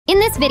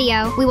this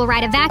video, we will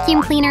ride a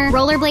vacuum cleaner,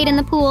 rollerblade in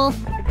the pool.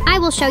 I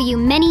will show you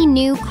many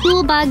new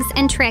cool bugs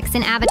and tricks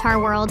in Avatar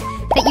World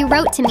that you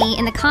wrote to me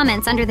in the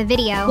comments under the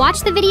video.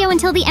 Watch the video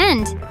until the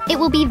end. It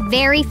will be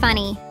very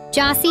funny.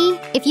 Jossi,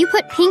 if you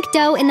put pink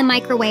dough in the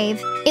microwave,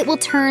 it will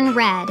turn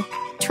red.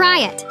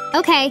 Try it.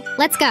 Okay,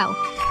 let's go.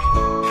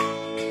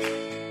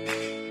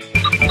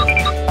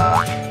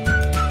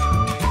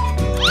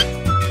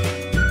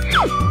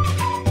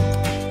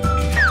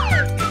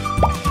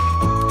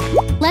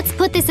 Let's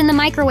put this in the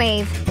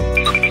microwave.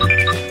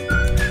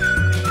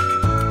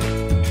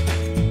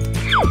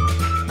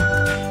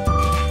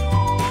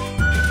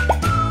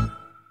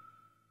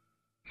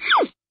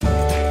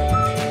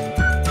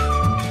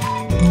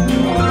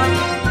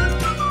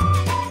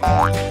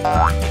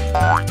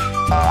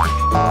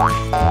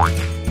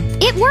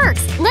 It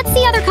works! Let's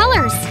see other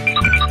colors.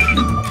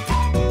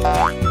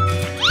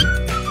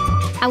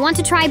 I want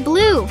to try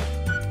blue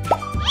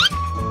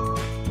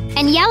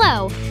and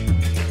yellow.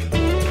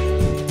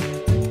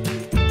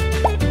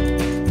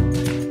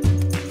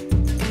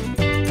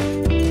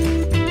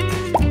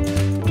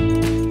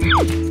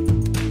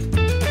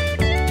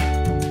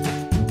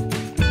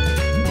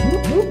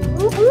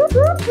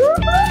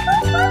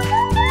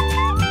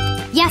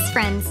 Yes,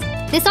 friends,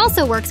 this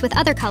also works with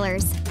other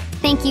colors.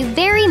 Thank you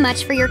very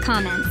much for your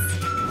comments.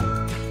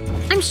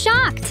 I'm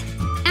shocked!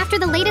 After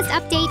the latest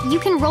update, you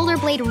can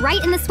rollerblade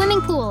right in the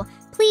swimming pool.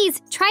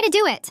 Please, try to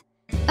do it.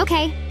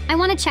 Okay, I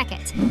want to check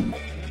it.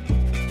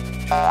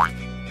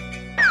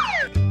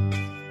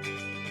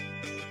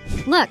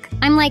 Look,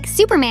 I'm like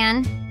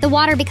Superman. The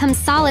water becomes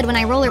solid when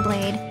I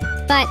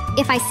rollerblade. But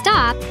if I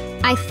stop,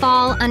 I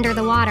fall under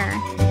the water.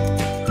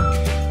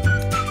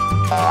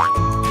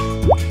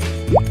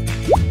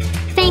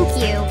 Thank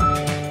you.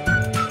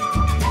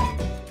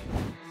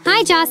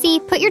 Hi, Jossi.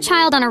 Put your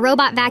child on a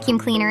robot vacuum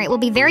cleaner. It will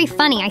be very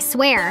funny, I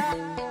swear.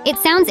 It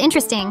sounds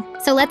interesting,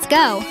 so let's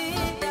go.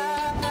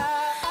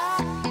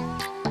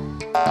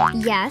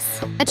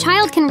 Yes, a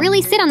child can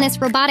really sit on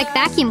this robotic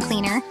vacuum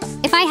cleaner.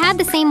 If I had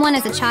the same one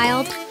as a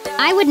child,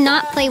 I would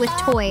not play with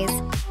toys.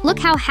 Look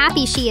how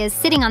happy she is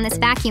sitting on this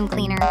vacuum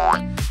cleaner.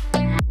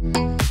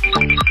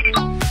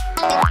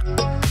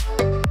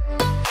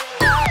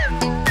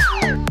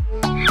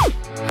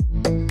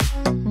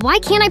 Why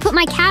can't I put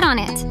my cat on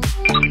it?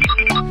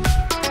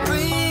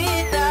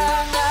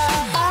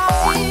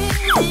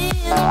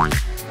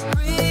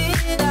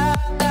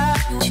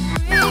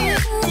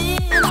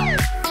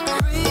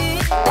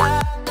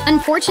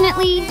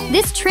 Unfortunately,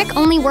 this trick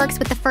only works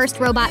with the first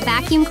robot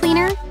vacuum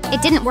cleaner.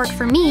 It didn't work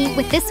for me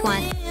with this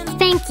one.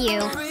 Thank you.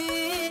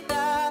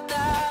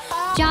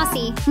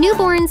 Jossi,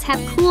 newborns have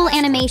cool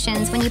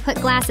animations when you put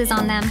glasses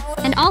on them.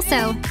 And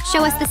also,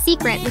 show us the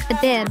secret with the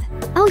bib.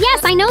 Oh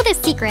yes, I know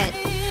this secret.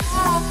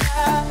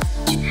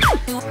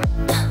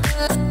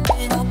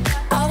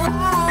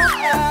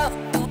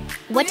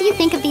 What do you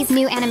think of these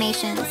new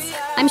animations?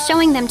 I'm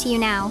showing them to you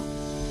now.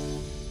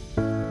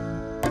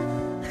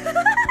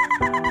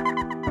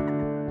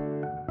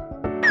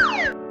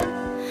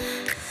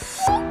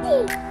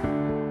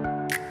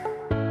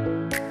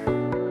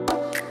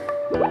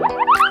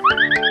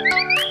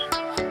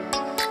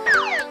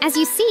 As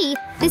you see,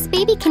 this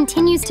baby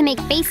continues to make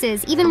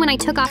faces even when I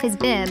took off his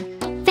bib.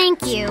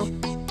 Thank you.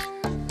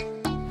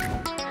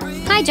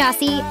 Hi,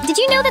 Jossi. Did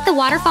you know that the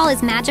waterfall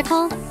is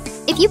magical?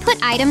 If you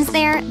put items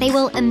there, they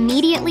will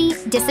immediately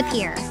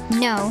disappear.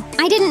 No,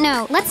 I didn't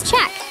know. Let's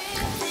check.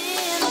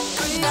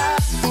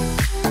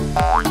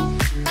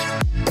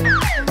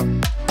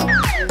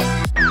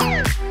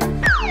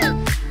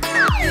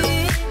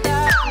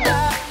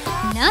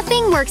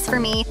 Nothing works for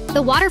me.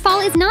 The waterfall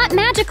is not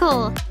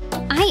magical.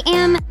 I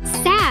am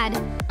sad.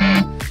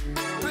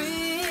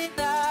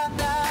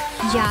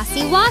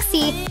 Jossi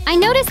Wossi, I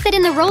noticed that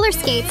in the roller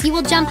skates, you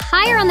will jump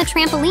higher on the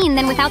trampoline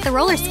than without the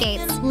roller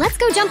skates. Let's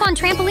go jump on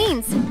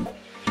trampolines.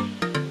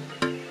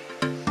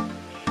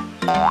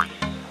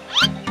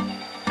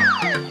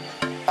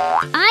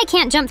 I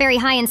can't jump very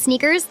high in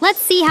sneakers. Let's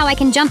see how I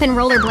can jump in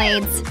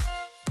rollerblades.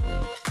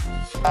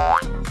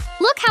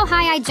 Look how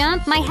high I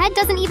jump. My head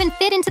doesn't even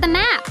fit into the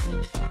map.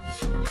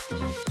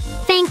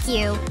 Thank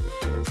you.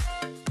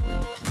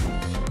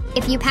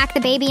 If you pack the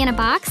baby in a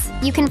box,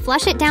 you can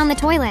flush it down the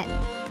toilet.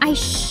 I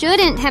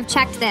shouldn't have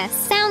checked this.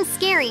 Sounds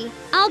scary.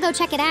 I'll go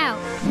check it out.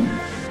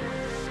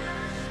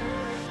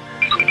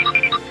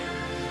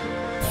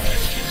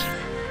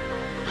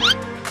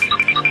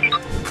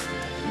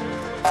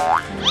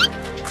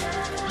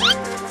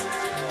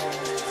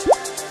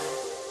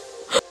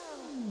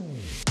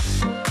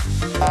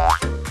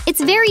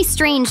 It's very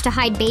strange to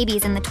hide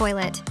babies in the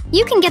toilet.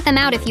 You can get them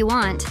out if you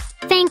want.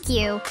 Thank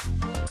you.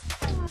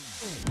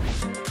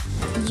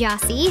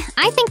 Jossi,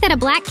 I think that a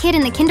black kid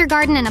in the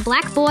kindergarten and a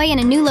black boy in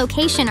a new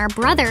location are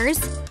brothers.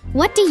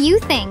 What do you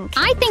think?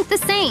 I think the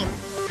same.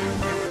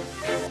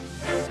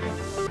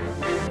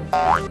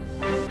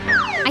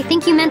 I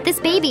think you meant this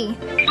baby.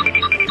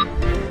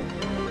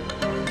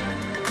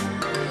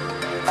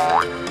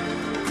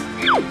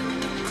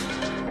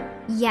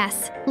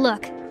 Yes,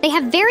 look. They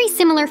have very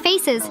similar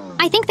faces.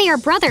 I think they are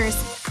brothers.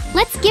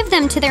 Let's give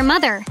them to their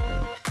mother.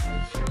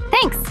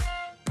 Thanks.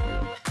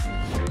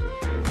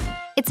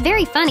 It's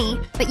very funny,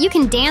 but you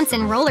can dance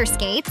in roller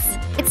skates.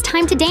 It's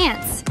time to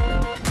dance.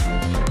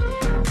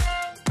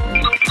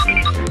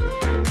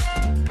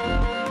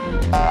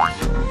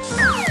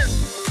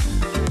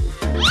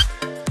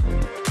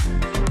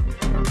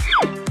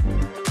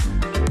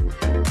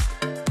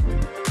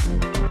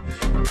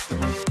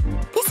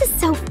 This is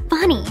so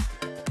funny.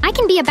 I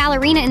can be a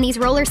ballerina in these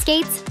roller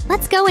skates.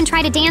 Let's go and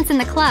try to dance in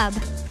the club.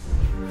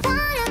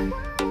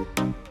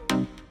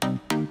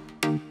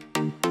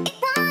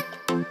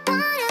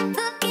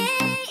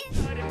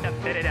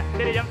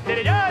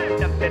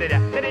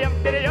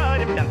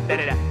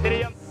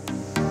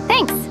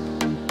 Thanks.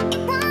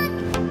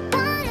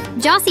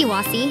 Jossi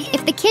Wossi,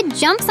 if the kid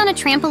jumps on a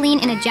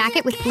trampoline in a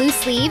jacket with blue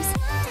sleeves,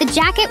 the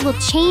jacket will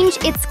change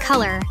its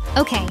color.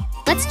 Okay,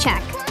 let's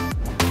check.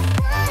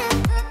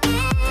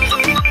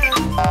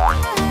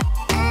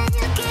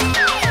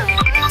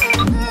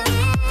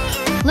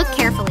 Look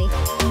carefully.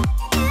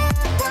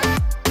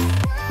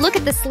 Look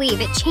at the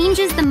sleeve. It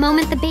changes the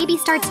moment the baby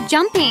starts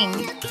jumping.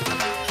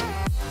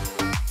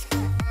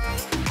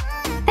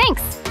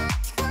 Thanks.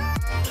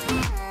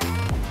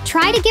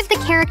 Try to give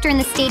the character in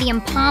the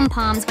stadium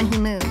pom-poms when he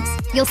moves.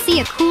 You'll see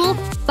a cool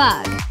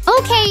bug.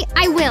 Okay,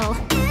 I will.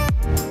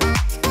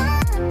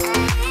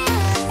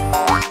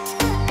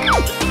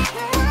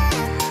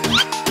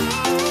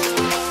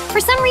 For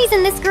some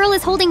reason, this girl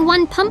is holding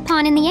one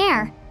pom-pom in the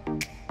air.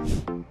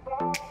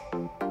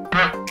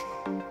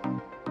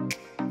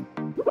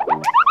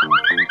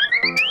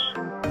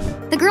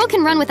 The girl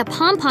can run with a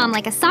pom-pom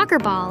like a soccer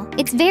ball.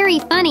 It's very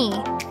funny.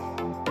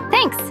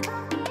 Thanks.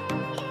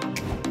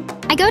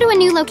 I go to a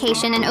new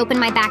location and open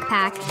my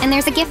backpack, and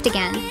there's a gift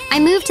again. I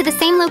move to the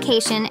same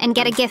location and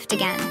get a gift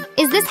again.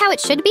 Is this how it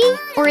should be,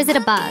 or is it a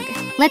bug?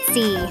 Let's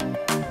see.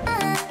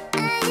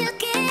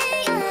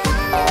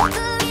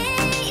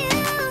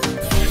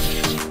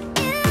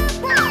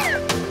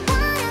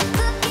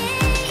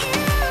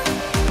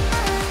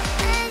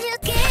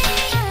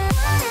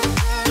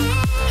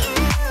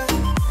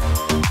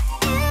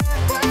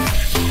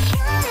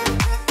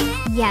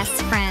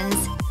 Yes, friends.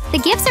 The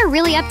gifts are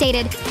really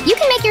updated. You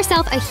can make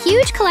yourself a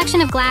huge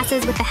collection of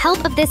glasses with the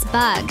help of this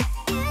bug.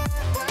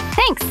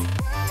 Thanks.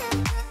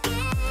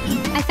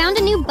 I found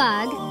a new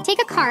bug.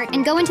 Take a cart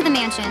and go into the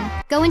mansion.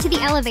 Go into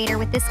the elevator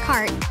with this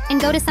cart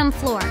and go to some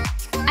floor.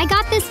 I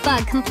got this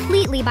bug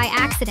completely by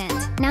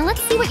accident. Now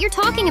let's see what you're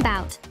talking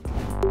about.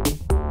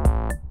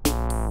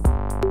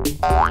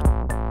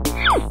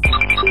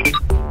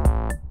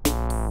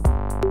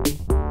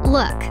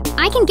 Look,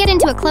 I can get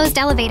into a closed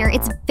elevator.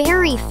 It's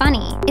very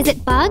funny. Is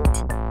it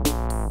bugged?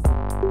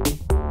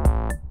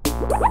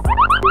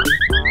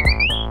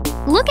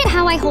 Look at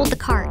how I hold the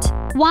cart.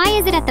 Why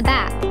is it at the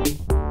back?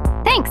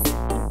 Thanks.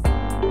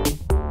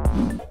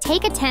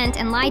 Take a tent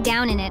and lie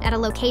down in it at a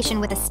location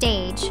with a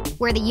stage,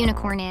 where the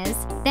unicorn is.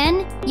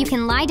 Then, you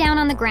can lie down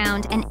on the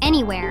ground and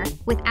anywhere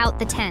without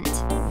the tent.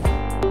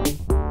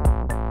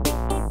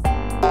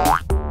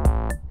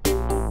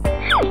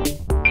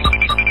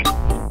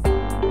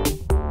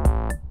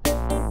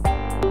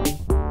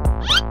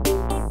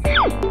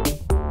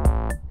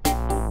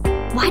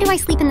 Why do I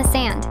sleep in the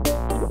sand?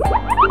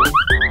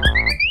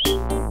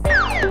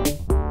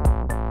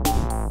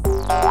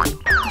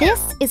 This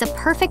is a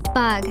perfect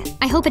bug.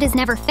 I hope it is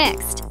never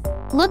fixed.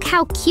 Look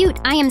how cute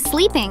I am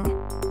sleeping.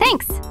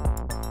 Thanks.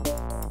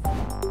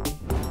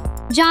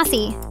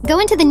 Jossi, go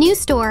into the new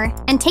store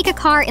and take a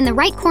car in the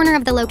right corner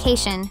of the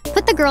location.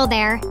 Put the girl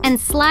there and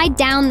slide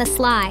down the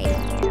slide.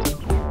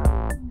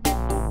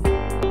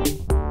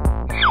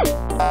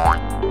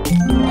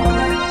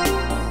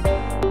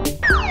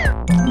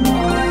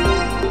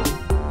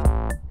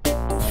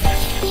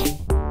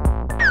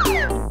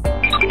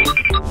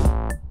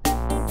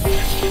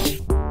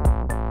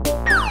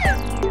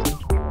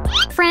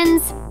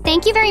 Friends,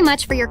 thank you very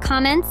much for your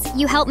comments.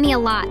 You help me a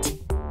lot.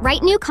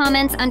 Write new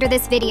comments under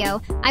this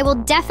video. I will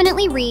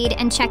definitely read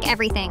and check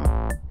everything.